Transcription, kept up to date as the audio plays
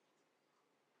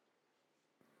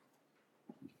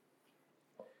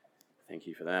Thank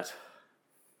you for that.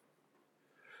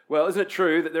 Well, isn't it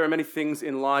true that there are many things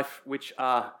in life which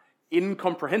are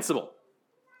incomprehensible?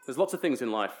 There's lots of things in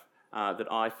life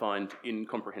that I find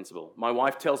incomprehensible. My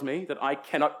wife tells me that I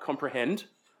cannot comprehend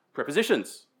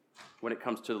prepositions when it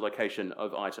comes to the location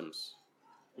of items.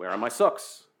 Where are my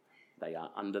socks? They are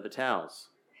under the towels.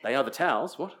 They are the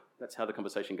towels? What? That's how the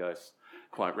conversation goes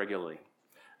quite regularly.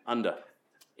 Under.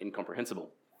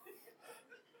 Incomprehensible.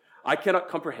 I cannot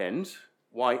comprehend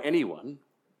why anyone,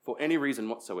 for any reason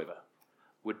whatsoever,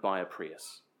 would buy a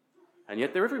Prius. And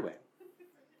yet they're everywhere.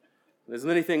 There's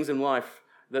many things in life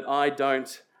that I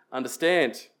don't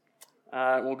understand.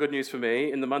 Well, good news for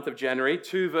me. In the month of January,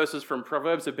 2 verses from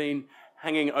Proverbs have been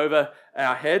hanging over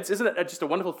our heads. Isn't it just a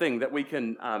wonderful thing that we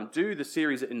can do the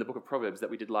series in the book of Proverbs that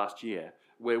we did last year,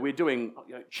 where we're doing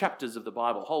chapters of the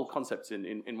Bible, whole concepts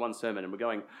in one sermon, and we're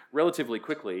going relatively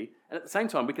quickly. And at the same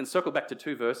time, we can circle back to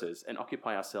 2 verses and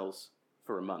occupy ourselves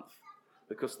for a month,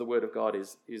 because the Word of God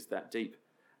is that deep.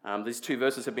 These 2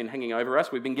 verses have been hanging over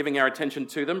us. We've been giving our attention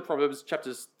to them. Proverbs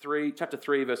chapter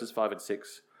 3, verses 5 and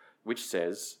 6, which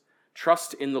says,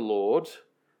 "Trust in the Lord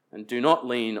and do not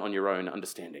lean on your own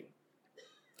understanding.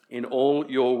 In all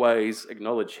your ways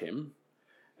acknowledge him,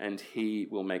 and he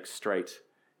will make straight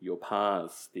your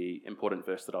paths." The important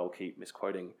verse that I'll keep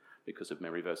misquoting because of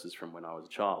memory verses from when I was a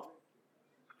child.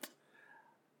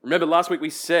 Remember, last week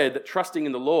we said that trusting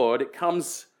in the Lord, it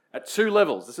comes at 2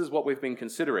 levels. This is what we've been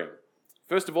considering.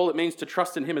 First of all, it means to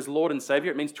trust in him as Lord and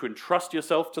Saviour. It means to entrust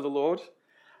yourself to the Lord,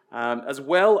 as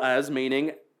well as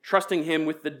meaning trusting him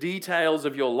with the details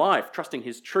of your life, trusting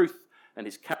his truth and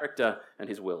his character and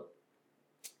his will.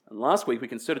 And last week we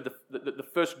considered the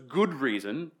first good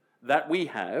reason that we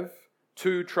have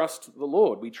to trust the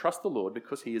Lord. We trust the Lord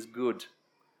because he is good.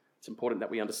 It's important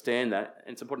that we understand that,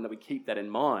 and it's important that we keep that in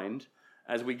mind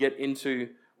as we get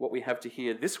into what we have to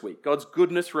hear this week. God's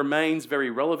goodness remains very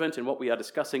relevant in what we are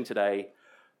discussing today.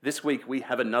 This week we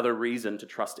have another reason to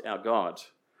trust our God.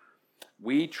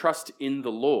 We trust in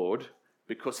the Lord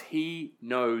because he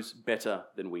knows better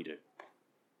than we do.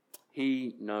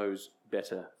 He knows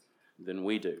better than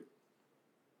we do.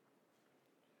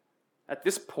 At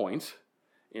this point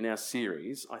in our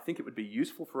series, I think it would be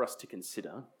useful for us to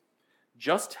consider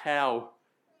just how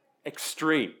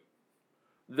extreme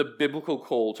the biblical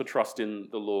call to trust in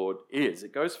the Lord is.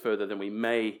 It goes further than we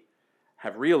may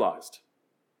have realized.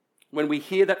 When we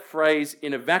hear that phrase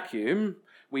in a vacuum,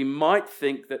 we might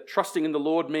think that trusting in the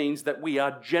Lord means that we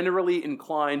are generally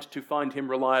inclined to find him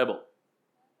reliable.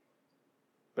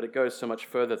 But it goes so much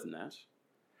further than that.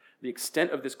 The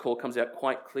extent of this call comes out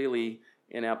quite clearly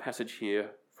in our passage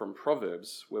here from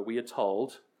Proverbs, where we are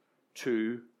told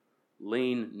to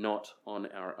lean not on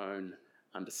our own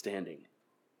understanding.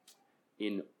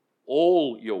 In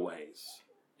all your ways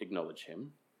acknowledge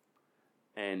him,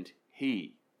 and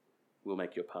he will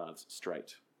make your paths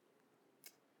straight.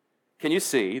 Can you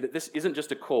see that this isn't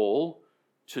just a call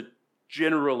to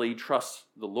generally trust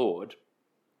the Lord,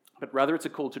 but rather it's a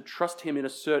call to trust him in a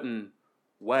certain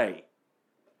way?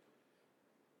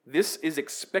 This is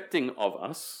expecting of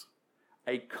us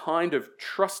a kind of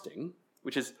trusting,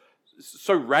 which is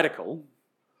so radical,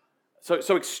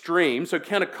 so extreme, so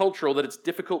countercultural that it's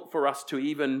difficult for us to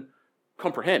even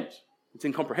comprehend. It's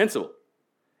incomprehensible.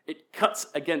 It cuts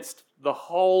against the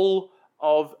whole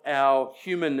of our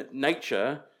human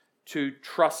nature to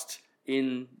trust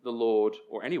in the Lord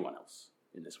or anyone else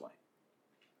in this way.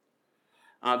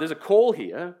 There's a call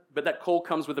here, but that call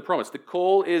comes with a promise. The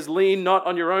call is lean not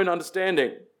on your own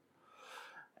understanding.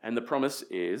 And the promise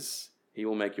is he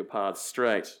will make your paths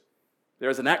straight. There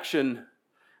is an action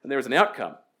and there is an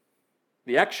outcome.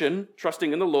 The action,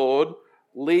 trusting in the Lord,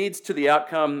 leads to the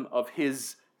outcome of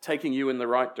his taking you in the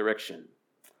right direction,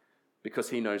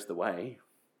 because he knows the way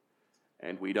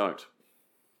and we don't.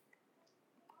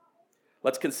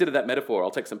 Let's consider that metaphor.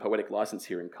 I'll take some poetic license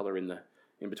here and colour in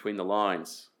between the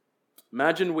lines.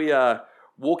 Imagine we are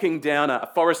walking down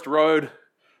a forest road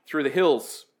through the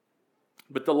hills,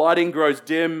 but the lighting grows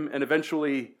dim and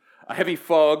eventually a heavy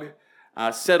fog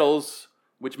settles,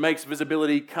 which makes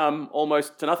visibility come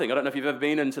almost to nothing. I don't know if you've ever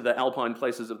been into the alpine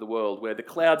places of the world where the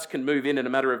clouds can move in a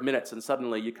matter of minutes and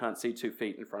suddenly you can't see 2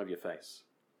 feet in front of your face.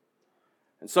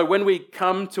 And so when we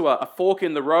come to a fork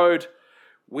in the road,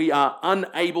 we are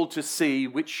unable to see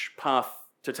which path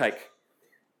to take.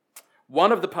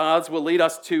 One of the paths will lead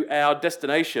us to our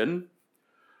destination,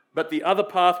 but the other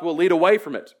path will lead away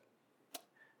from it.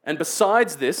 And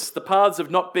besides this, the paths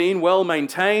have not been well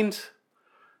maintained.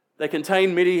 They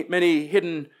contain many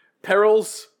hidden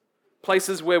perils,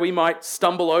 places where we might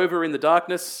stumble over in the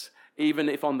darkness, even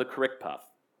if on the correct path.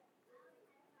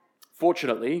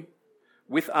 Fortunately,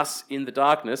 with us in the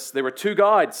darkness, there are two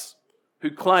guides who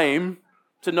claim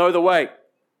to know the way.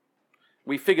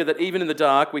 We figure that even in the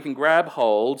dark, we can grab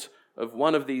hold of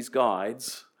one of these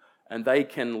guides and they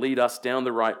can lead us down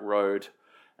the right road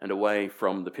and away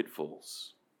from the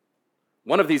pitfalls.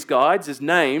 One of these guides is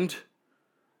named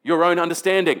Your Own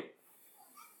Understanding.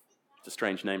 It's a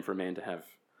strange name for a man to have.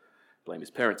 Blame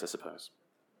his parents, I suppose.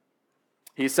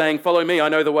 He's saying, follow me, I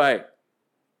know the way.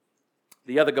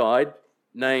 The other guide,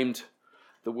 named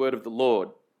the Word of the Lord,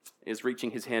 is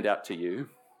reaching his hand out to you,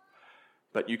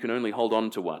 but you can only hold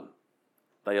on to one.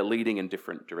 They are leading in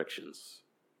different directions.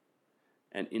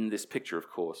 And in this picture, of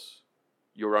course,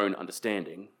 your own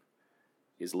understanding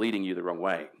is leading you the wrong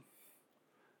way,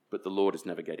 but the Lord is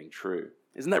navigating true.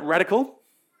 Isn't that radical?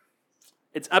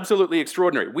 It's absolutely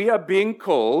extraordinary. We are being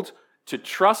called to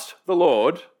trust the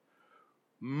Lord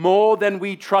more than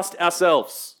we trust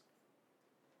ourselves.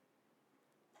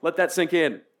 Let that sink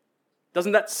in.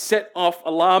 Doesn't that set off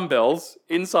alarm bells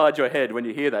inside your head when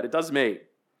you hear that? It does me.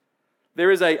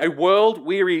 There is a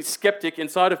world-weary skeptic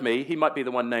inside of me. He might be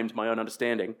the one named My Own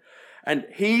Understanding. And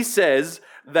he says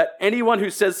that anyone who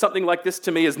says something like this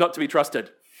to me is not to be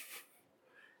trusted.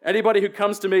 Anybody who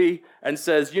comes to me and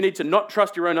says, you need to not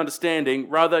trust your own understanding,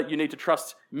 rather you need to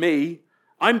trust me,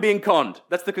 I'm being conned.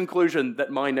 That's the conclusion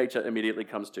that my nature immediately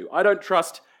comes to. I don't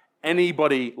trust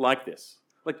anybody like this.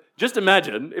 Like, just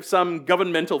imagine if some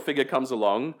governmental figure comes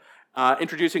along,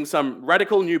 introducing some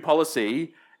radical new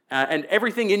policy, and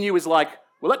everything in you is like,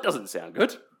 well, that doesn't sound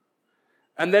good.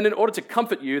 And then in order to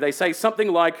comfort you, they say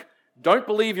something like, don't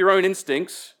believe your own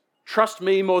instincts, trust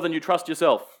me more than you trust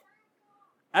yourself.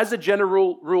 As a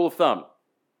general rule of thumb,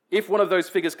 if one of those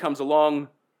figures comes along,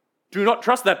 do not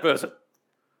trust that person.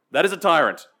 That is a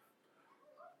tyrant.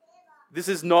 This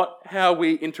is not how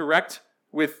we interact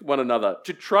with one another.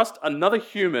 To trust another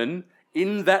human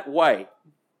in that way,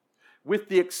 with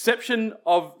the exception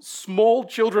of small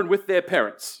children with their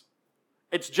parents,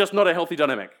 it's just not a healthy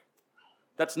dynamic.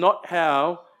 That's not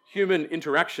how human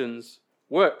interactions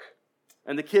work.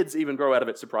 And the kids even grow out of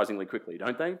it surprisingly quickly,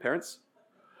 don't they, parents?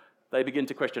 They begin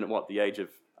to question at the age of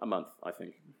a month, I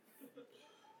think.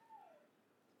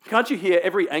 Can't you hear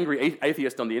every angry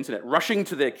atheist on the internet rushing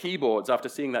to their keyboards after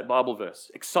seeing that Bible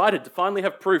verse, excited to finally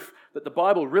have proof that the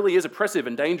Bible really is oppressive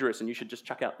and dangerous and you should just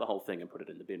chuck out the whole thing and put it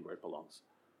in the bin where it belongs?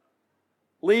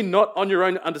 Lean not on your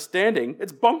own understanding.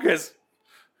 It's bonkers.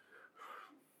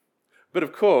 But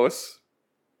of course,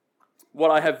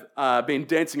 what I have been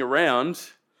dancing around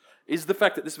is the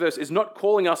fact that this verse is not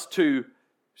calling us to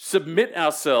submit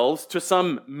ourselves to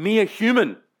some mere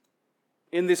human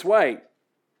in this way.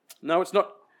 No, it's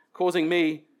not causing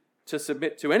me to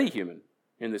submit to any human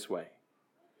in this way.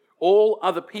 All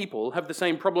other people have the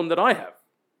same problem that I have.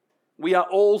 We are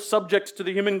all subject to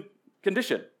the human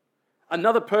condition.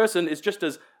 Another person is just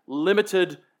as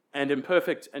limited and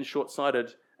imperfect and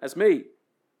short-sighted as me.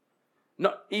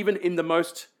 Not even in the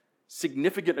most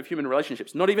significant of human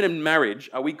relationships, not even in marriage,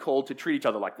 are we called to treat each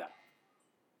other like that.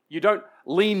 You don't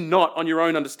lean not on your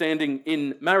own understanding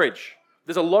in marriage.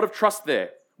 There's a lot of trust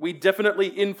there. We definitely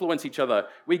influence each other.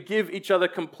 We give each other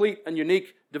complete and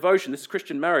unique devotion. This is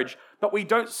Christian marriage, but we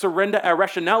don't surrender our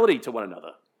rationality to one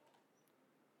another.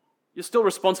 You're still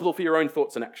responsible for your own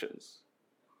thoughts and actions.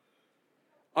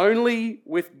 Only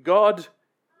with God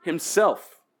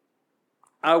Himself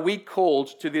are we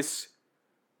called to this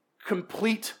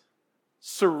complete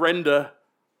surrender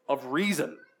of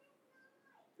reason.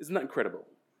 Isn't that incredible?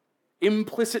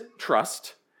 Implicit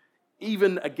trust,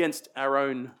 even against our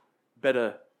own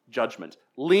better judgment.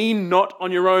 Lean not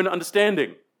on your own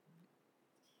understanding.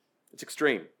 It's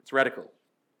extreme. It's radical.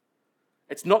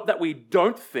 It's not that we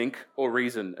don't think or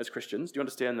reason as Christians. Do you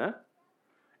understand that?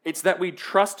 It's that we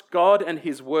trust God and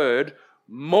His Word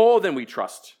more than we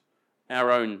trust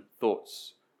our own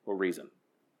thoughts or reason.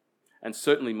 And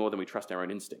certainly more than we trust our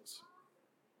own instincts.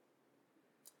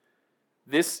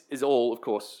 This is all, of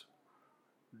course,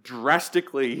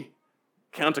 drastically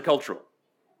countercultural.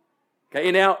 Okay,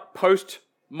 in our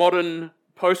post-modern,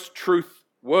 post-truth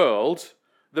world,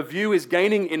 the view is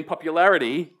gaining in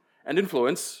popularity and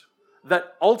influence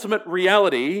that ultimate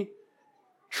reality,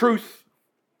 truth,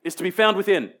 is to be found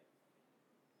within.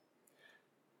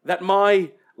 That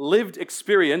my lived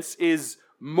experience is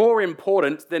more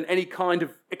important than any kind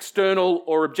of external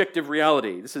or objective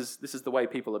reality. This is the way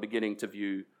people are beginning to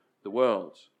view the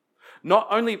world. Not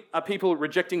only are people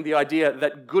rejecting the idea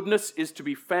that goodness is to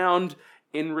be found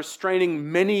in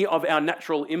restraining many of our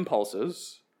natural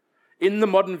impulses, in the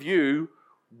modern view,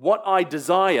 what I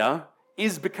desire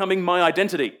is becoming my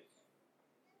identity.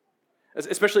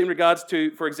 Especially in regards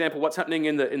to, for example, what's happening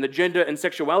in the gender and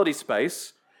sexuality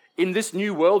space, in this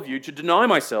new worldview, to deny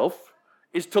myself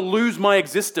is to lose my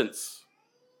existence.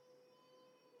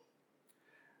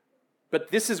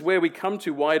 But this is where we come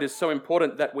to why it is so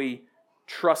important that we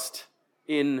trust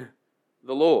in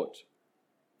the Lord.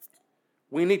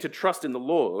 We need to trust in the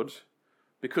Lord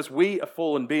because we are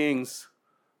fallen beings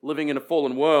living in a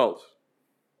fallen world.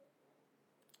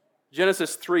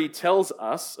 Genesis 3 tells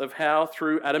us of how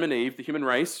through Adam and Eve, the human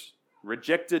race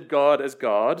rejected God as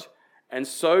God, and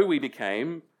so we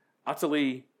became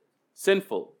utterly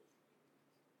sinful.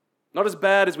 Not as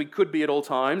bad as we could be at all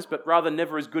times, but rather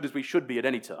never as good as we should be at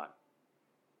any time.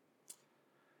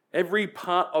 Every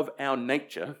part of our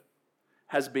nature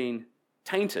has been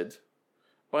tainted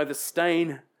by the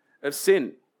stain of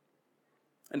sin.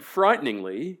 And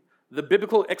frighteningly, the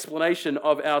biblical explanation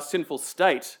of our sinful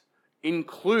state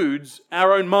includes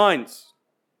our own minds.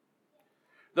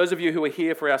 Those of you who are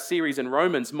here for our series in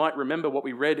Romans might remember what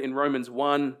we read in Romans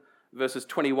 1, verses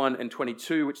 21 and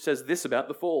 22, which says this about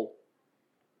the fall.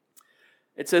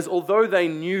 It says, although they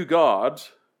knew God,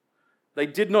 they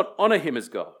did not honor him as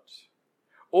God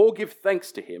or give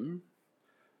thanks to him,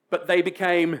 but they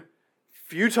became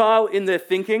futile in their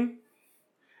thinking,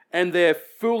 and their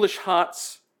foolish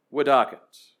hearts were darkened.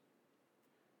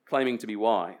 Claiming to be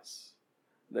wise,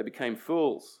 they became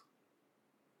fools.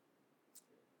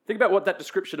 Think about what that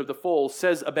description of the fall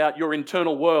says about your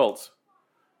internal world,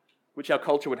 which our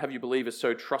culture would have you believe is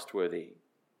so trustworthy.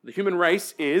 The human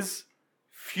race is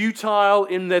futile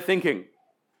in their thinking,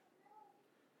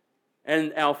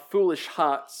 and our foolish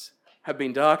hearts have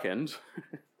been darkened,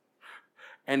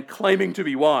 and claiming to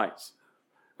be wise,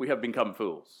 we have become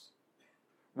fools.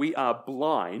 We are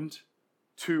blind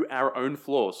to our own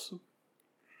flaws.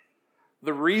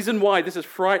 The reason why this is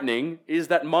frightening is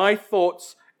that my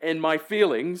thoughts and my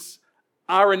feelings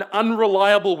are an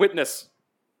unreliable witness.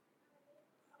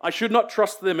 I should not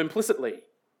trust them implicitly.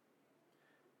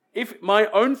 If my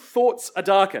own thoughts are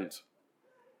darkened,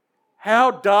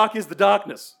 how dark is the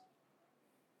darkness?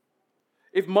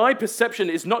 If my perception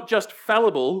is not just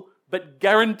fallible, but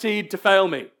guaranteed to fail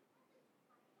me,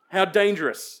 how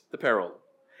dangerous the peril.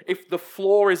 If the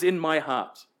flaw is in my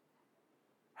heart,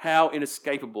 how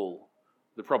inescapable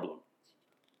the problem.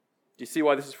 Do you see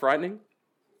why this is frightening?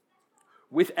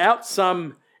 Without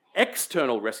some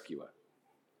external rescuer,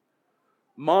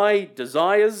 my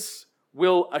desires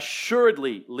will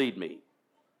assuredly lead me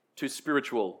to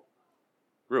spiritual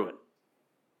ruin.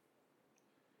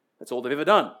 That's all they've ever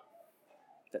done.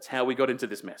 That's how we got into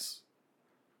this mess.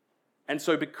 And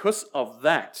so because of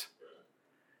that,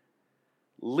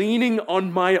 leaning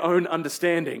on my own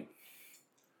understanding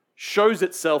shows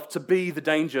itself to be the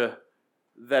danger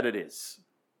that it is.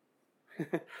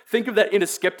 Think of that inner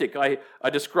skeptic I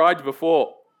described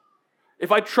before. If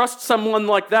I trust someone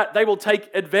like that, they will take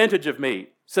advantage of me,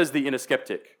 says the inner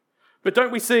skeptic. But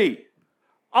don't we see?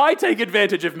 I take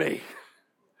advantage of me.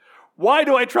 Why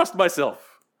do I trust myself?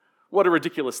 What a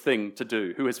ridiculous thing to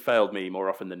do. Who has failed me more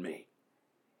often than me?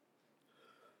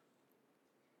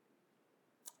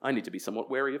 I need to be somewhat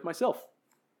wary of myself.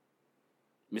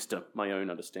 Mr. My own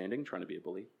understanding, trying to be a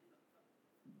bully.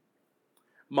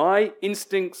 My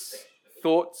instincts,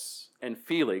 thoughts, and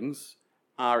feelings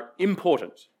are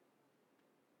important.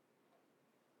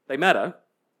 They matter,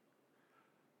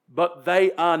 but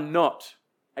they are not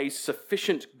a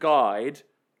sufficient guide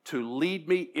to lead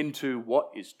me into what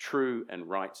is true and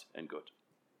right and good.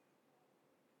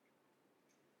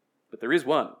 But there is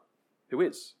one who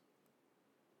is.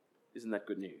 Isn't that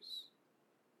good news?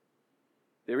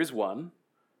 There is one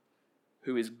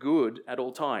who is good at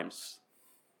all times,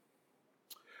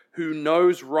 who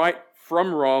knows right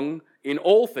from wrong in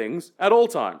all things at all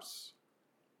times,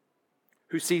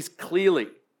 who sees clearly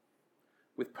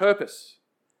with purpose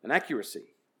and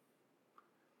accuracy.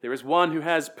 There is one who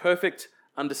has perfect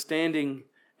understanding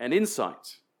and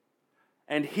insight,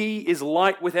 and he is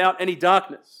light without any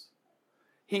darkness.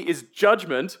 He is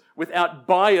judgment without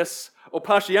bias or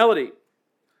partiality.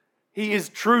 He is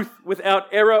truth without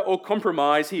error or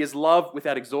compromise. He is love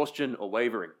without exhaustion or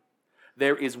wavering.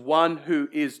 There is one who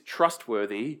is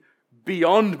trustworthy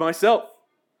beyond myself.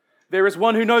 There is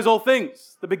one who knows all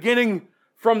things, the beginning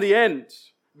from the end,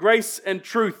 grace and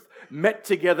truth met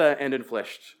together and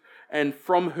enfleshed, and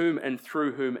from whom and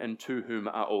through whom and to whom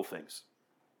are all things.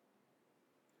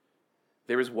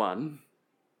 There is one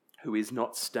who is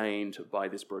not stained by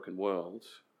this broken world,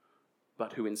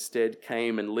 but who instead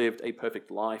came and lived a perfect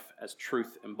life as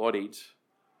truth embodied,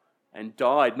 and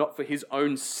died not for his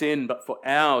own sin, but for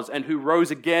ours, and who rose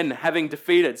again, having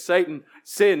defeated Satan,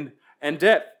 sin, and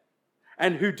death,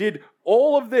 and who did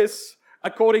all of this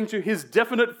according to his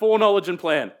definite foreknowledge and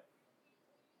plan.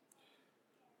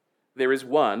 there is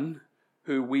one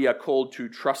who we are called to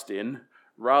trust in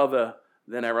rather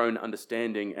than our own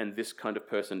understanding, and this kind of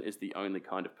person is the only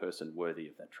kind of person worthy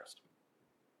of that trust.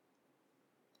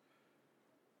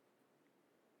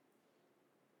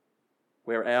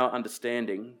 Where our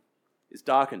understanding is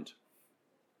darkened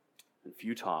and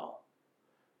futile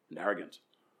and arrogant,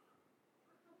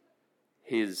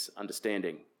 his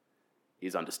understanding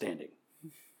is understanding.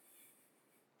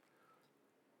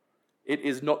 It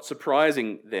is not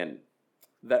surprising, then,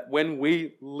 that when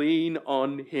we lean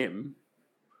on him,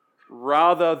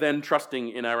 rather than trusting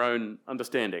in our own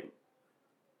understanding,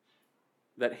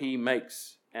 that he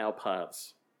makes our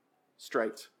paths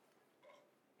straight.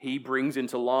 He brings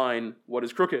into line what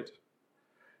is crooked.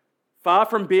 Far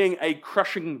from being a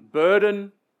crushing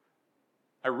burden,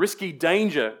 a risky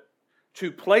danger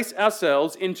to place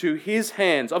ourselves into his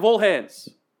hands, of all hands,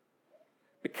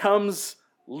 becomes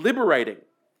liberating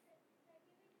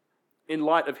in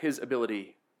light of his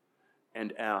ability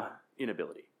and our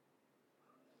inability.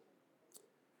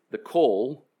 The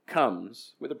call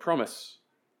comes with a promise.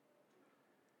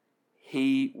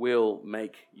 He will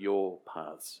make your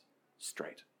paths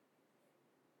straight.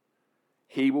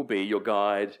 He will be your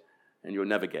guide and your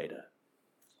navigator.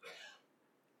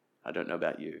 I don't know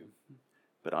about you,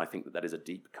 but I think that is a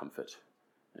deep comfort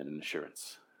and an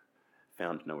assurance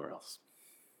found nowhere else.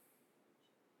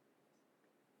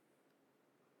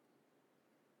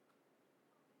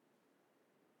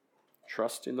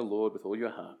 Trust in the Lord with all your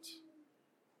heart.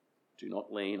 Do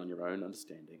not lean on your own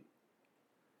understanding.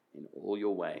 In all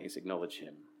your ways, acknowledge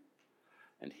him,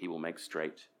 and he will make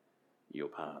straight your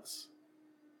paths.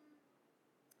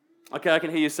 Okay, I can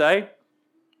hear you say,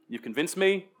 you've convinced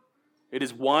me. It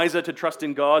is wiser to trust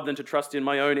in God than to trust in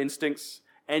my own instincts.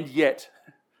 And yet,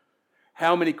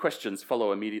 how many questions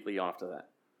follow immediately after that?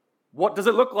 What does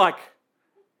it look like?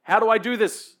 How do I do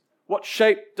this? What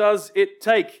shape does it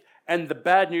take? And the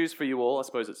bad news for you all, I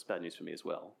suppose it's bad news for me as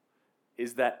well,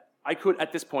 is that I could,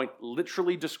 at this point,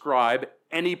 literally describe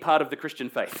any part of the Christian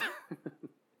faith.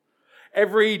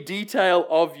 Every detail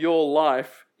of your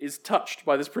life is touched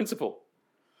by this principle.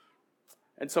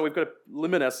 And so we've got to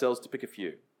limit ourselves to pick a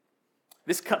few.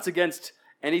 This cuts against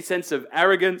any sense of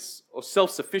arrogance or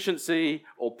self-sufficiency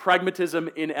or pragmatism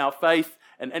in our faith,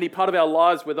 and any part of our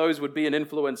lives where those would be an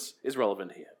influence is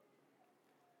relevant here.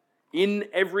 In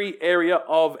every area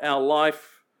of our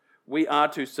life, we are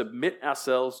to submit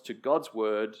ourselves to God's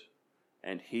word,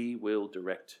 and he will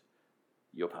direct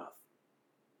your path.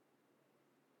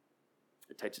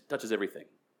 It touches everything.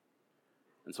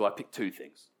 And so I picked two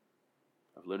things.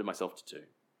 I've limited myself to two.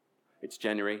 It's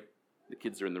January. The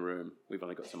kids are in the room. We've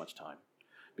only got so much time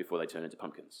before they turn into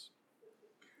pumpkins.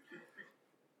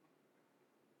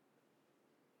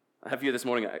 I have for you this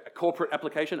morning a corporate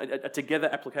application, a together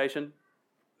application,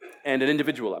 and an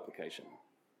individual application.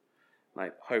 I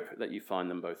hope that you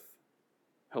find them both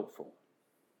helpful.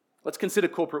 Let's consider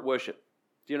corporate worship.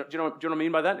 Do you know what I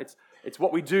mean by that? It's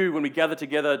what we do when we gather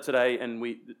together today, and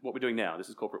what we're doing now. This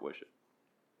is corporate worship.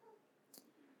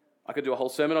 I could do a whole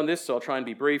sermon on this, so I'll try and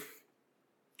be brief.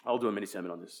 I'll do a mini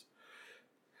sermon on this.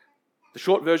 The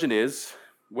short version is,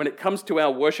 when it comes to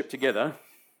our worship together,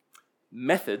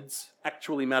 methods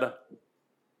actually matter. I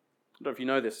don't know if you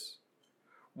know this.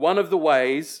 One of the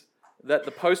ways that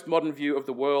the postmodern view of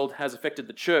the world has affected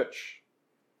the church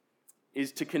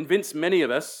is to convince many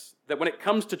of us that when it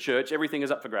comes to church, everything is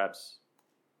up for grabs.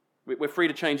 We're free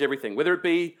to change everything, whether it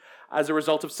be as a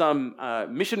result of some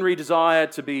missionary desire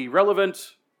to be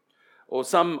relevant, or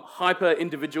some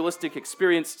hyper-individualistic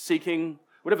experience seeking.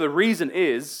 Whatever the reason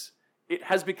is, it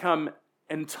has become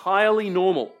entirely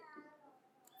normal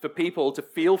for people to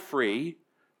feel free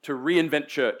to reinvent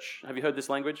church. Have you heard this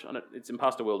language? It's in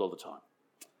pastor world all the time.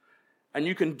 And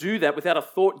you can do that without a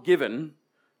thought given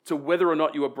to whether or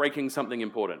not you are breaking something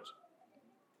important.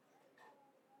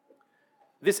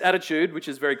 This attitude, which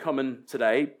is very common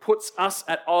today, puts us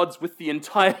at odds with the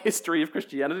entire history of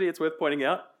Christianity, it's worth pointing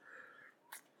out.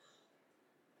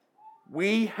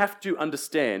 We have to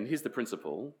understand, here's the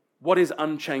principle, what is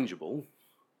unchangeable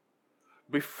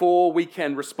before we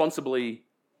can responsibly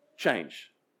change,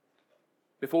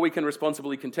 before we can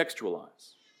responsibly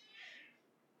contextualize.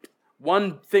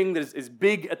 One thing that is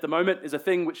big at the moment is a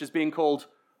thing which is being called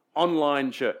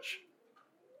online church.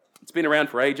 It's been around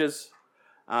for ages,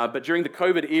 but during the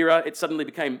COVID era, it suddenly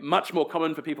became much more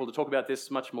common for people to talk about this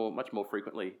much more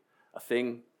frequently, a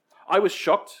thing. I was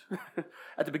shocked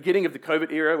at the beginning of the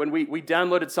COVID era when we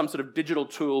downloaded some sort of digital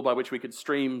tool by which we could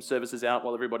stream services out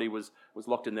while everybody was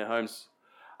locked in their homes,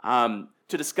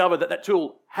 to discover that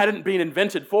tool hadn't been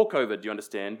invented for COVID, do you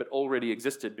understand, but already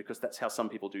existed, because that's how some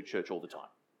people do church all the time.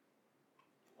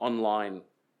 Online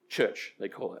church, they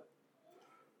call it.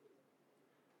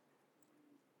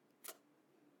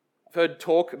 I've heard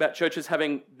talk about churches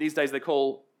having, these days they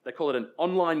call it an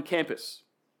online campus,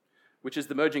 which is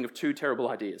the merging of two terrible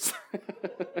ideas.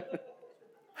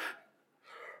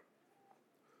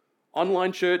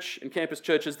 Online church and campus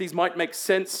churches, these might make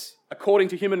sense according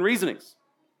to human reasonings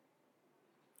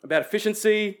about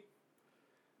efficiency,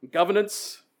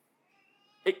 governance.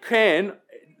 It can,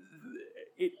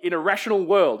 in a rational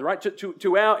world, right,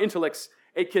 to our intellects,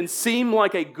 it can seem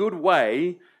like a good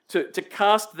way to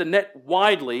cast the net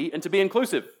widely and to be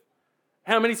inclusive.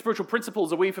 How many spiritual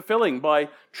principles are we fulfilling by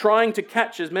trying to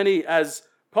catch as many as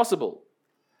possible?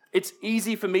 It's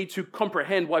easy for me to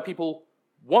comprehend why people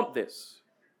want this,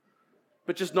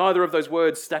 but just neither of those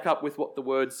words stack up with what the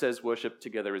word says worship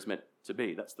together is meant to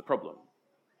be. That's the problem.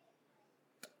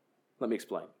 Let me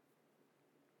explain.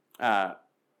 At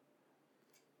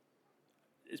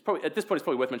this point, it's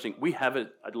probably worth mentioning, we have a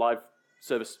live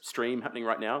service stream happening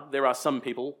right now. There are some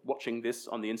people watching this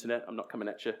on the internet. I'm not coming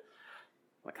at you.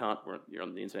 I can't. You're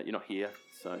on the internet. You're not here,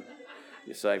 so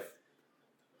you're safe.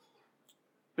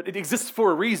 But it exists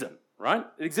for a reason, right?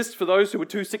 It exists for those who were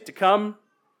too sick to come,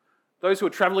 those who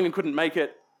are traveling and couldn't make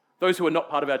it, those who are not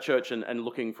part of our church and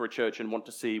looking for a church and want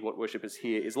to see what worship is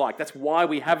here is like. That's why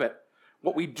we have it.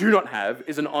 What we do not have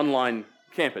is an online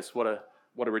campus. What a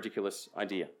ridiculous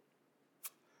idea.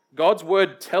 God's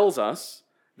word tells us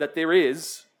that there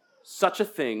is such a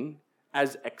thing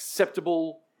as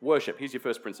acceptable worship. Here's your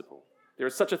first principle. There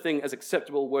is such a thing as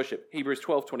acceptable worship. Hebrews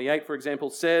 12:28, for example,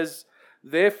 says,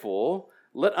 "Therefore,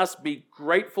 let us be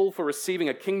grateful for receiving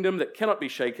a kingdom that cannot be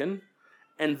shaken,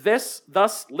 and thus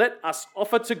let us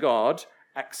offer to God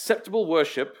acceptable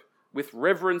worship with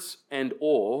reverence and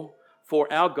awe,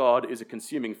 for our God is a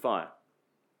consuming fire."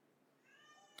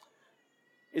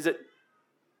 Is it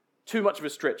too much of a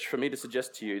stretch for me to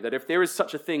suggest to you that if there is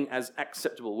such a thing as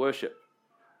acceptable worship,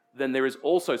 then there is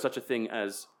also such a thing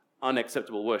as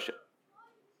unacceptable worship?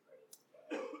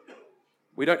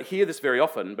 We don't hear this very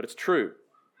often, but it's true.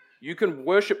 You can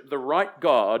worship the right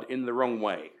God in the wrong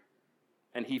way,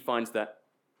 and he finds that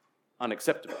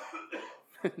unacceptable.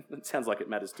 It sounds like it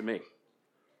matters to me.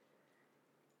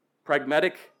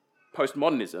 Pragmatic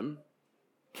postmodernism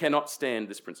cannot stand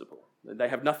this principle. They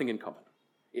have nothing in common.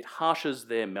 It harshes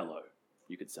their mellow,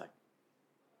 you could say.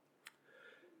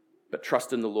 But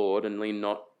trust in the Lord and lean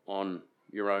not on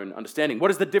your own understanding.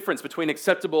 What is the difference between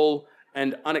acceptable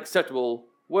and unacceptable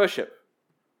worship?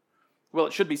 Well,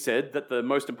 it should be said that the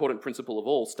most important principle of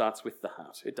all starts with the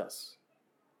heart. It does.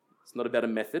 It's not about a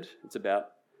method, it's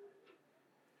about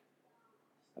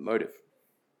a motive.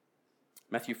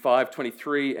 Matthew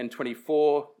 5:23 and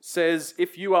 24 says,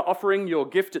 "If you are offering your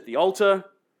gift at the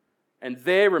altar, and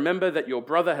there remember that your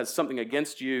brother has something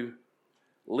against you,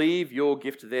 leave your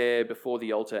gift there before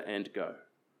the altar and go.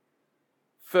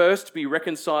 First be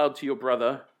reconciled to your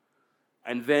brother,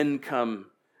 and then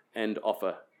come and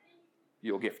offer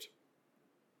your gift."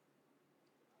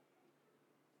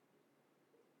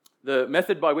 The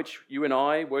method by which you and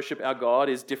I worship our God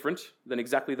is different than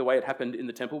exactly the way it happened in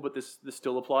the temple, but this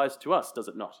still applies to us, does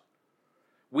it not?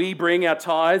 We bring our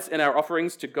tithes and our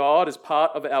offerings to God as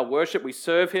part of our worship. We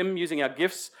serve him using our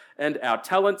gifts and our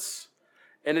talents,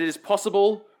 and it is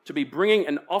possible to be bringing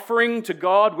an offering to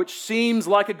God which seems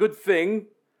like a good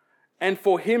thing, and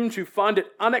for him to find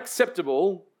it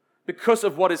unacceptable because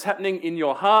of what is happening in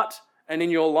your heart and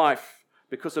in your life,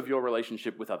 because of your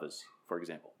relationship with others, for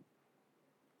example.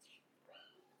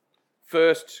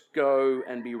 First, go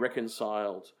and be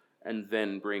reconciled, and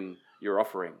then bring your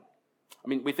offering. I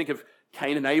mean, we think of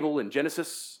Cain and Abel in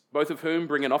Genesis, both of whom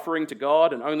bring an offering to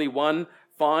God, and only one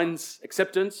finds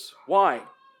acceptance. Why?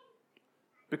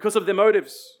 Because of their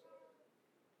motives.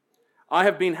 I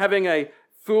have been having a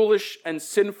foolish and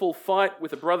sinful fight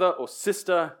with a brother or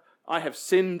sister. I have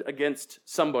sinned against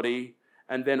somebody,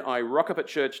 and then I rock up at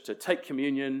church to take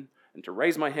communion and to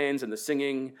raise my hands in the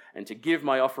singing and to give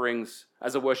my offerings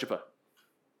as a worshiper.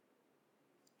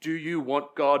 Do you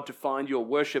want God to find your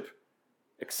worship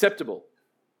acceptable?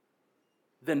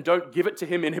 Then don't give it to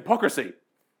him in hypocrisy.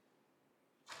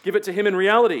 Give it to him in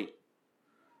reality.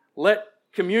 Let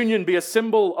communion be a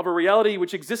symbol of a reality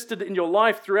which existed in your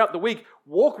life throughout the week.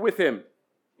 Walk with him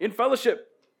in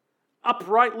fellowship,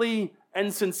 uprightly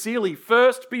and sincerely.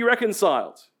 First, be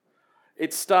reconciled.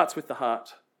 It starts with the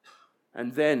heart,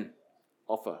 and then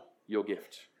offer your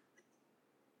gift.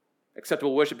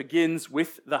 Acceptable worship begins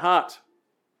with the heart.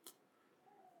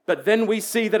 But then we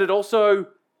see that it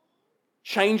also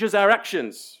changes our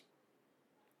actions.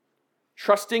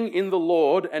 Trusting in the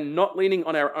Lord and not leaning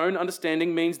on our own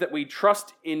understanding means that we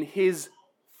trust in his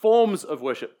forms of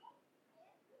worship.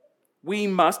 we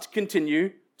must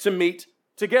continue to meet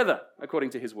together, according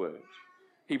to his word.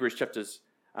 Hebrews chapter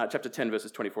 10,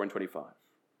 verses 24 and 25.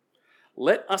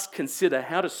 Let us consider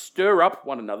how to stir up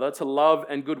one another to love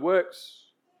and good works,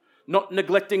 not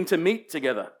neglecting to meet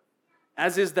together,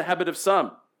 as is the habit of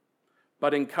some,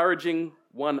 but encouraging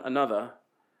one another,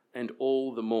 and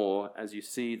all the more as you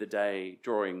see the day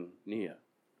drawing near.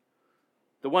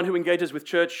 The one who engages with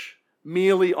church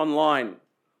merely online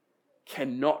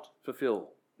cannot fulfill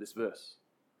this verse.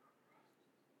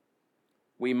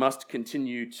 We must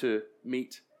continue to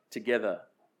meet together.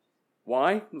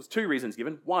 Why? There's two reasons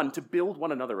given. One, to build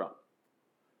one another up,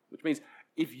 which means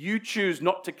if you choose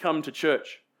not to come to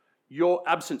church, your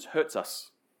absence hurts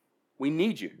us. We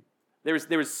need you. There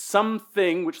is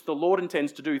something which the Lord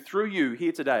intends to do through you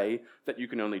here today that you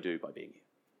can only do by being here.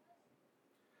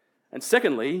 And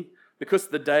secondly, because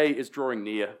the day is drawing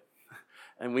near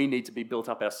and we need to be built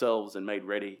up ourselves and made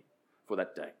ready for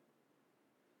that day.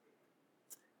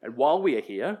 And while we are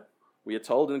here, we are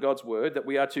told in God's word that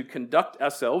we are to conduct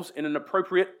ourselves in an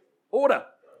appropriate order.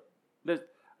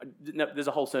 There's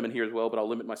a whole sermon here as well, but I'll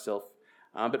limit myself.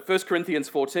 But 1 Corinthians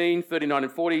 14, 39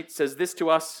 and 40 says this to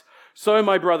us: "So,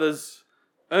 my brothers,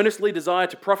 earnestly desire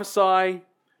to prophesy,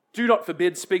 do not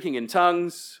forbid speaking in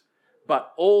tongues,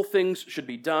 but all things should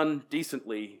be done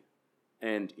decently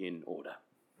and in order."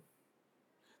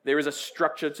 There is a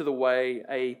structure to the way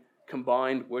a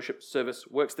combined worship service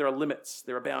works. There are limits,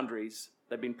 there are boundaries.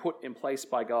 They've been put in place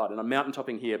by God. And I'm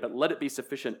mountaintopping here, but let it be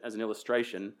sufficient as an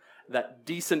illustration that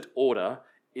decent order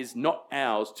is not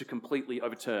ours to completely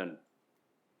overturn.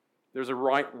 There's a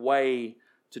right way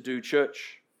to do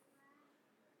church.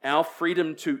 Our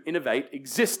freedom to innovate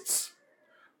exists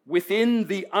within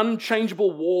the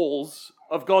unchangeable walls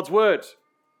of God's word,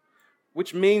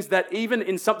 which means that even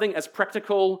in something as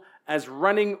practical as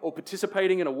running or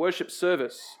participating in a worship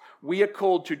service, we are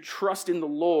called to trust in the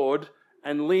Lord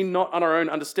and lean not on our own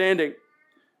understanding.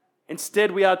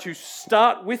 Instead, we are to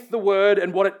start with the word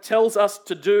and what it tells us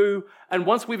to do, and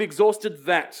once we've exhausted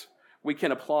that, we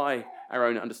can apply our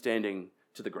own understanding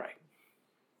to the grey.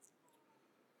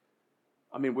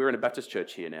 I mean, we're in a Baptist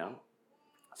church here now,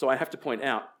 so I have to point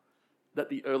out that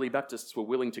the early Baptists were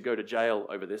willing to go to jail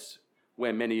over this,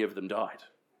 where many of them died.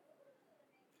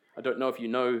 I don't know if you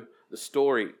know the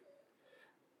story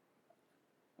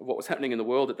of what was happening in the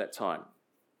world at that time.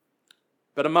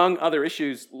 But among other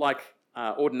issues like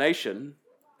ordination,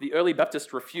 the early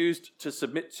Baptists refused to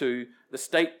submit to the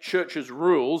state church's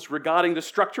rules regarding the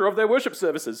structure of their worship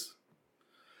services.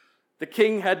 The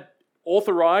king had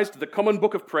authorized the Common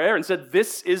Book of Prayer and said,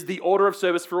 this is the order of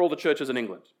service for all the churches in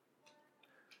England.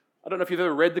 I don't know if you've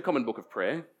ever read the Common Book of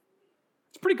Prayer.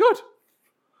 It's pretty good.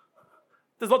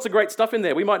 There's lots of great stuff in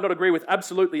there. We might not agree with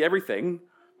absolutely everything,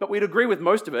 but we'd agree with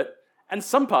most of it, and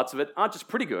some parts of it aren't just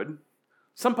pretty good.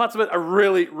 Some parts of it are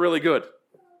really, really good.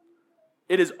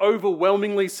 It is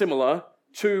overwhelmingly similar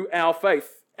to our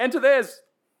faith and to theirs.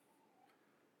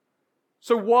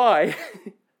 So why,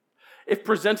 if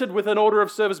presented with an order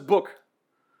of service book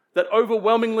that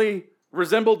overwhelmingly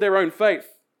resembled their own faith,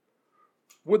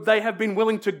 would they have been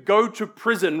willing to go to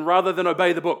prison rather than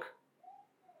obey the book?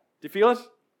 Do you feel it?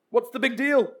 What's the big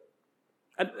deal?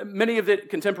 And many of their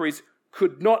contemporaries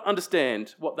could not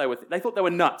understand what they were They thought they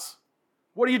were nuts.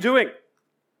 What are you doing?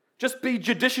 Just be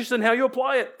judicious in how you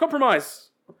apply it. Compromise.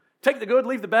 Take the good,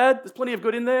 leave the bad. There's plenty of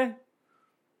good in there.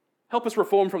 Help us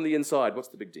reform from the inside. What's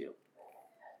the big deal?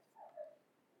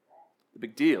 The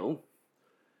big deal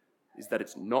is that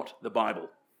it's not the Bible.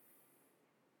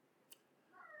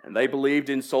 And they believed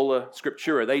in sola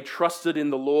scriptura. They trusted in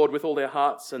the Lord with all their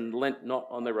hearts and leant not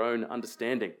on their own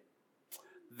understanding.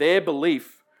 Their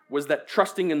belief was that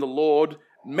trusting in the Lord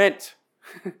meant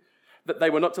that they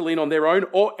were not to lean on their own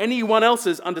or anyone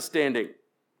else's understanding.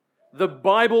 The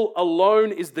Bible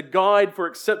alone is the guide for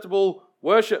acceptable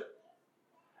worship.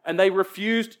 And they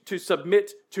refused to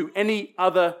submit to any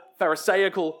other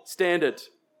Pharisaical standard.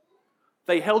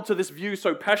 They held to this view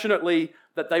so passionately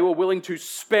that they were willing to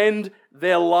spend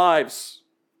their lives.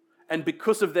 And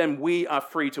because of them, we are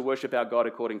free to worship our God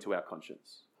according to our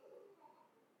conscience.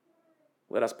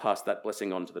 Let us pass that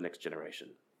blessing on to the next generation.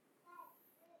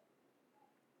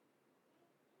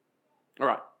 All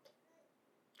right.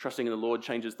 Trusting in the Lord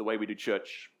changes the way we do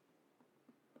church.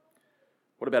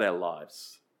 What about our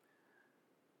lives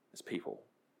as people?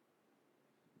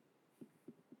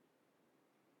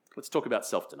 Let's talk about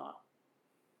self-denial.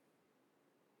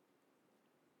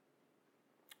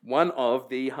 One of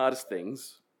the hardest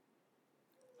things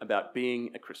about being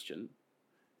a Christian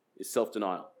is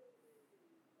self-denial.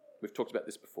 We've talked about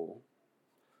this before.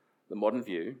 The modern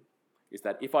view is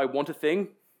that if I want a thing,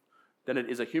 then it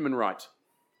is a human right.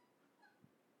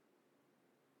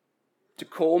 to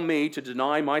call me to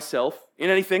deny myself in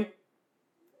anything,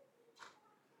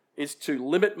 is to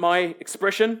limit my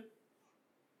expression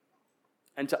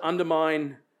and to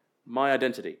undermine my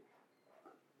identity.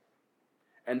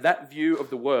 And that view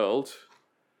of the world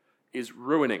is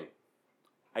ruining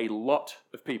a lot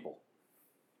of people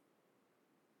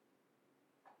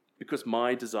because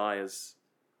my desires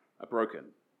are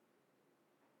broken.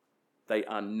 They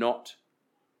are not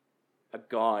a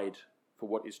guide for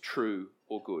what is true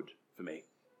or good for me.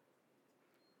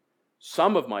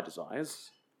 Some of my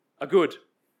desires are good.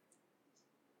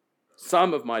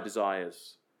 Some of my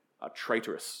desires are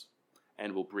traitorous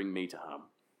and will bring me to harm.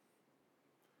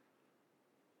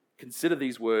 Consider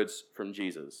these words from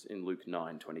Jesus in Luke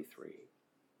 9:23.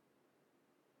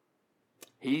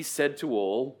 He said to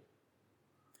all,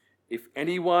 "If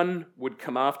anyone would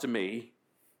come after me,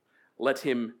 let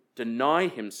him deny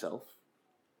himself,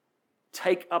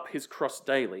 take up his cross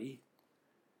daily,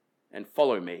 and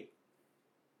follow me.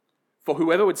 For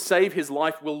whoever would save his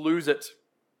life will lose it.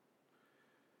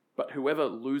 But whoever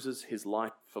loses his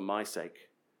life for my sake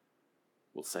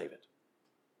will save it."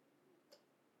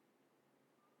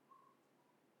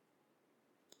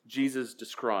 Jesus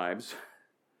describes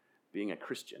being a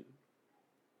Christian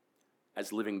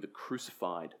as living the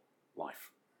crucified life.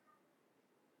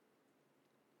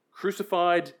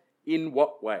 Crucified in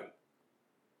what way?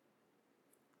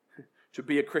 To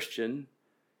be a Christian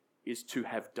is to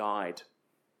have died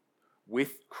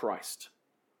with Christ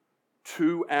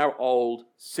to our old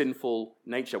sinful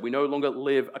nature. We no longer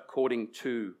live according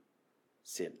to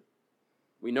sin.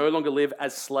 We no longer live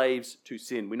as slaves to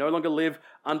sin. We no longer live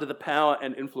under the power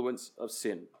and influence of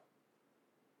sin.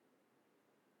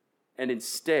 And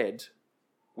instead,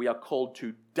 we are called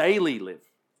to daily live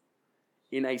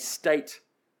in a state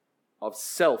of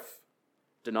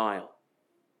self-denial.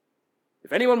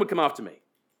 If anyone would come after me,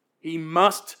 he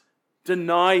must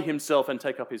deny himself and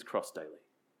take up his cross daily.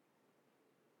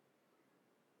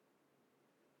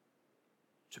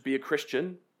 To be a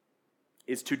Christian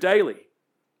is to daily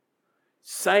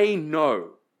say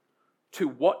no to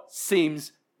what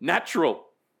seems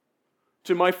natural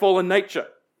to my fallen nature,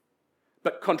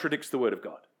 but contradicts the Word of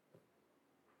God.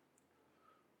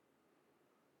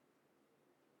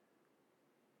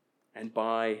 And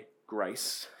by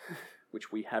grace,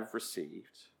 which we have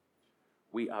received,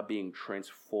 we are being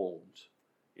transformed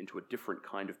into a different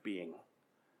kind of being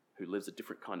who lives a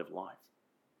different kind of life.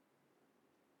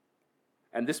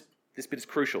 And this bit is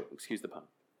crucial, excuse the pun.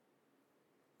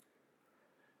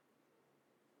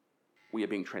 We are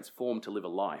being transformed to live a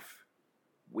life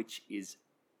which is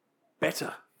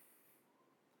better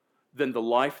than the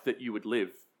life that you would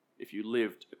live if you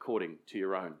lived according to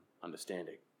your own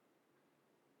understanding.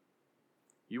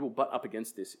 You will butt up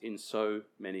against this in so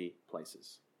many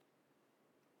places.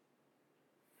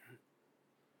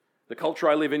 The culture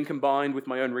I live in, combined with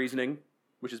my own reasoning,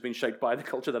 which has been shaped by the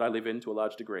culture that I live in to a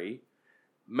large degree,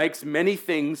 makes many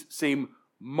things seem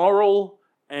moral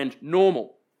and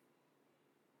normal.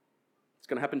 It's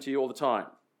going to happen to you all the time.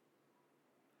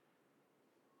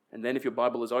 And then if your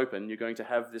Bible is open, you're going to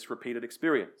have this repeated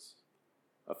experience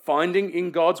of finding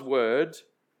in God's Word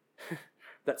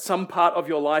that some part of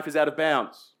your life is out of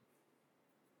bounds.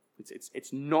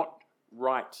 It's not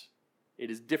right. It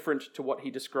is different to what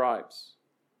he describes.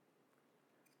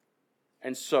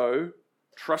 And so,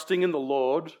 trusting in the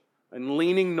Lord and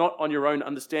leaning not on your own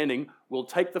understanding will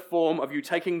take the form of you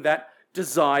taking that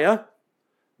desire,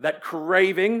 that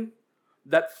craving,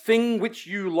 that thing which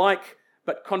you like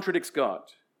but contradicts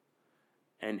God,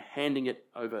 and handing it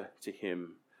over to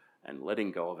him and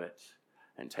letting go of it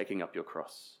and taking up your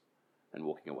cross and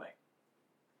walking away.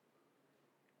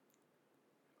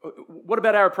 What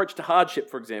about our approach to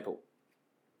hardship, for example?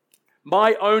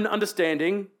 My own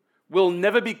understanding will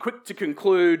never be quick to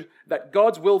conclude that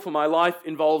God's will for my life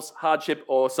involves hardship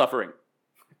or suffering.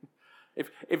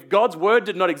 If God's word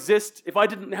did not exist, if I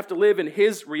didn't have to live in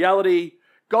his reality,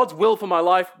 God's will for my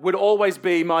life would always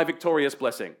be my victorious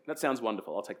blessing. That sounds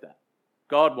wonderful. I'll take that.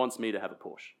 God wants me to have a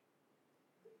Porsche.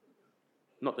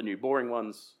 Not the new boring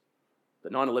ones, the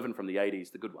 911 from the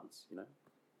 80s, the good ones, you know.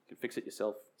 You can fix it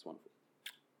yourself. It's wonderful.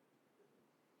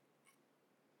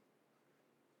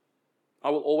 I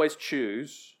will always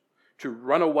choose to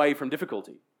run away from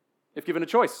difficulty if given a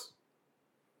choice.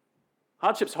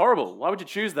 Hardship's horrible. Why would you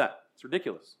choose that? It's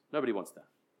ridiculous. Nobody wants that.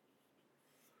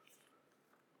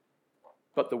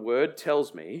 But the word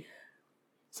tells me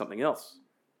something else.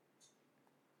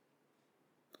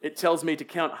 It tells me to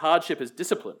count hardship as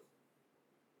discipline,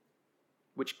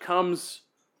 which comes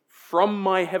from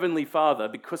my heavenly Father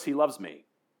because he loves me,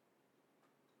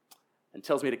 and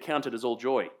tells me to count it as all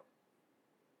joy.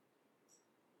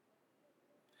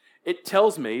 It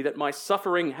tells me that my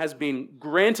suffering has been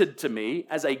granted to me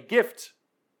as a gift,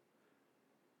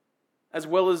 as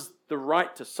well as the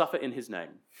right to suffer in his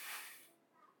name.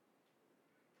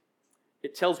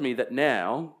 It tells me that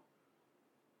now,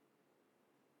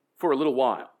 for a little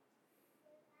while,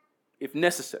 if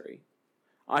necessary,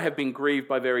 I have been grieved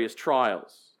by various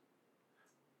trials.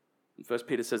 And 1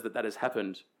 Peter says that has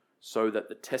happened so that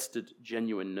the tested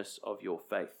genuineness of your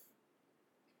faith,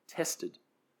 tested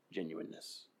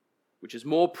genuineness, which is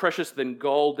more precious than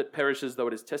gold that perishes though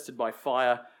it is tested by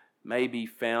fire, may be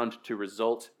found to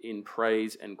result in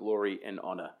praise and glory and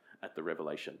honor at the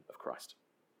revelation of Christ.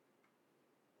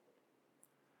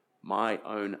 My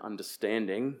own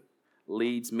understanding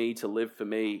leads me to live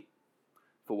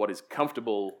for what is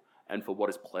comfortable and for what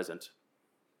is pleasant.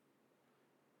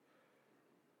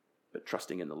 But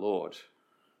trusting in the Lord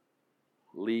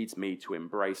leads me to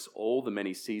embrace all the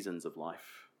many seasons of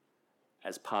life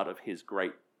as part of his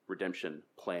great redemption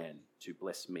plan to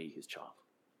bless me, his child.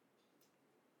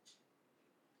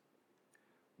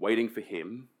 Waiting for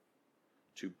him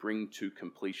to bring to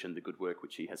completion the good work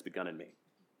which he has begun in me.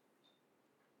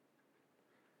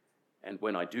 And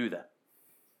when I do that,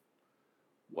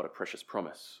 what a precious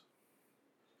promise.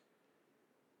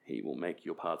 He will make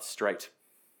your path straight.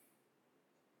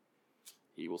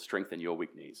 He will strengthen your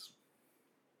weak knees.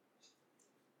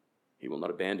 He will not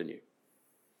abandon you.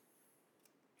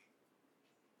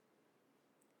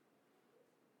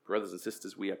 Brothers and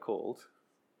sisters, we are called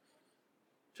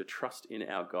to trust in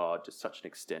our God to such an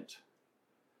extent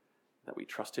that we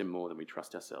trust him more than we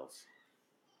trust ourselves.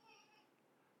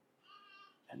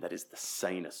 And that is the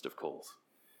sanest of calls.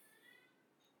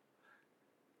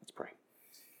 Let's pray.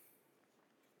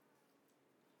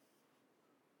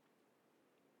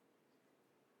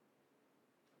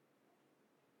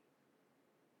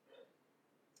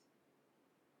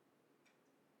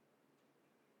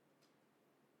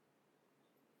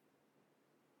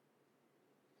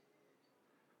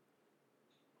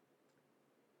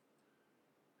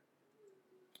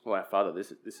 Oh, our Father,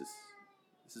 this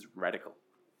is radical.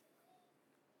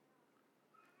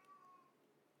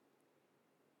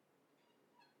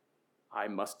 I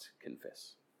must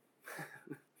confess,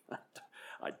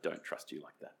 I don't trust you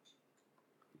like that.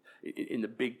 In the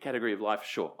big category of life,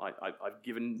 sure, I've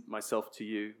given myself to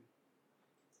you.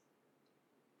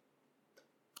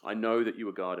 I know that you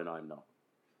are God and I am not.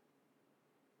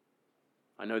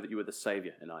 I know that you are the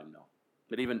Savior and I am not.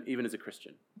 But even as a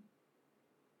Christian,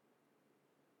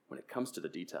 when it comes to the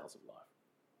details of life,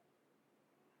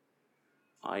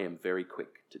 I am very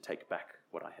quick to take back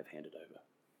what I have handed over.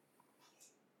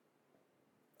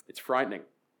 It's frightening.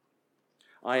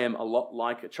 I am a lot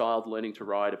like a child learning to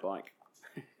ride a bike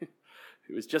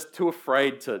who is just too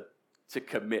afraid to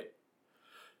commit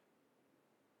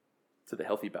to the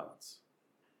healthy balance,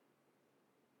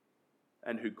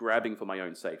 and who grabbing for my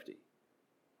own safety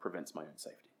prevents my own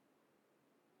safety.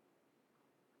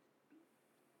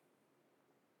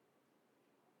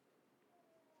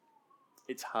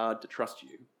 It's hard to trust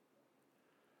you,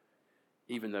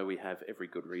 even though we have every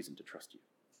good reason to trust you.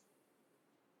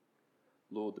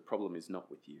 Lord, the problem is not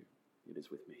with you, it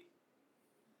is with me.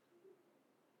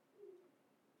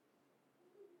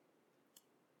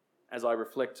 As I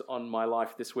reflect on my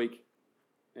life this week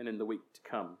and in the week to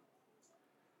come,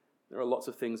 there are lots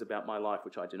of things about my life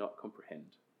which I do not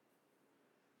comprehend.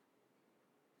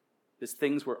 There's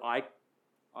things where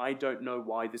I don't know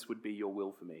why this would be your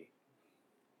will for me.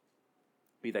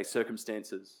 Be they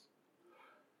circumstances,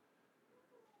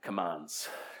 commands.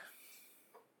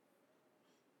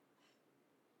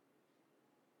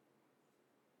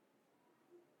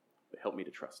 But help me to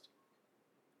trust.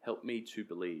 Help me to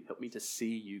believe. Help me to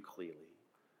see you clearly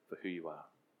for who you are.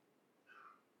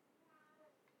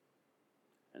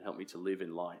 And help me to live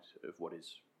in light of what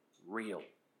is real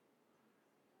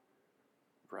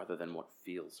rather than what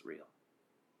feels real.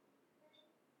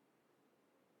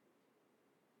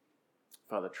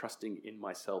 Father, trusting in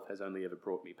myself has only ever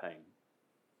brought me pain.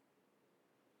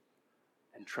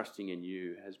 And trusting in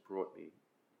you has brought me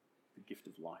the gift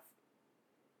of life.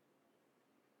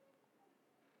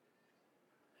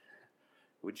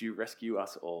 Would you rescue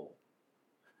us all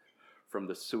from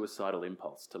the suicidal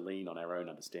impulse to lean on our own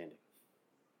understanding?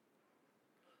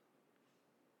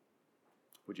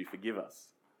 Would you forgive us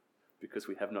because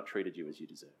we have not treated you as you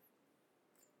deserve?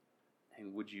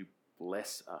 And would you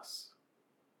bless us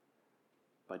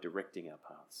by directing our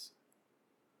paths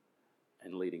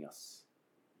and leading us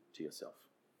to yourself?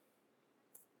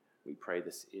 We pray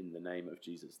this in the name of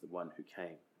Jesus, the one who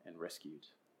came and rescued,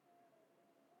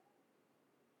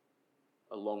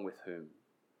 along with whom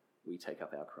we take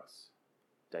up our cross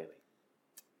daily.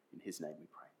 In his name we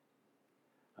pray.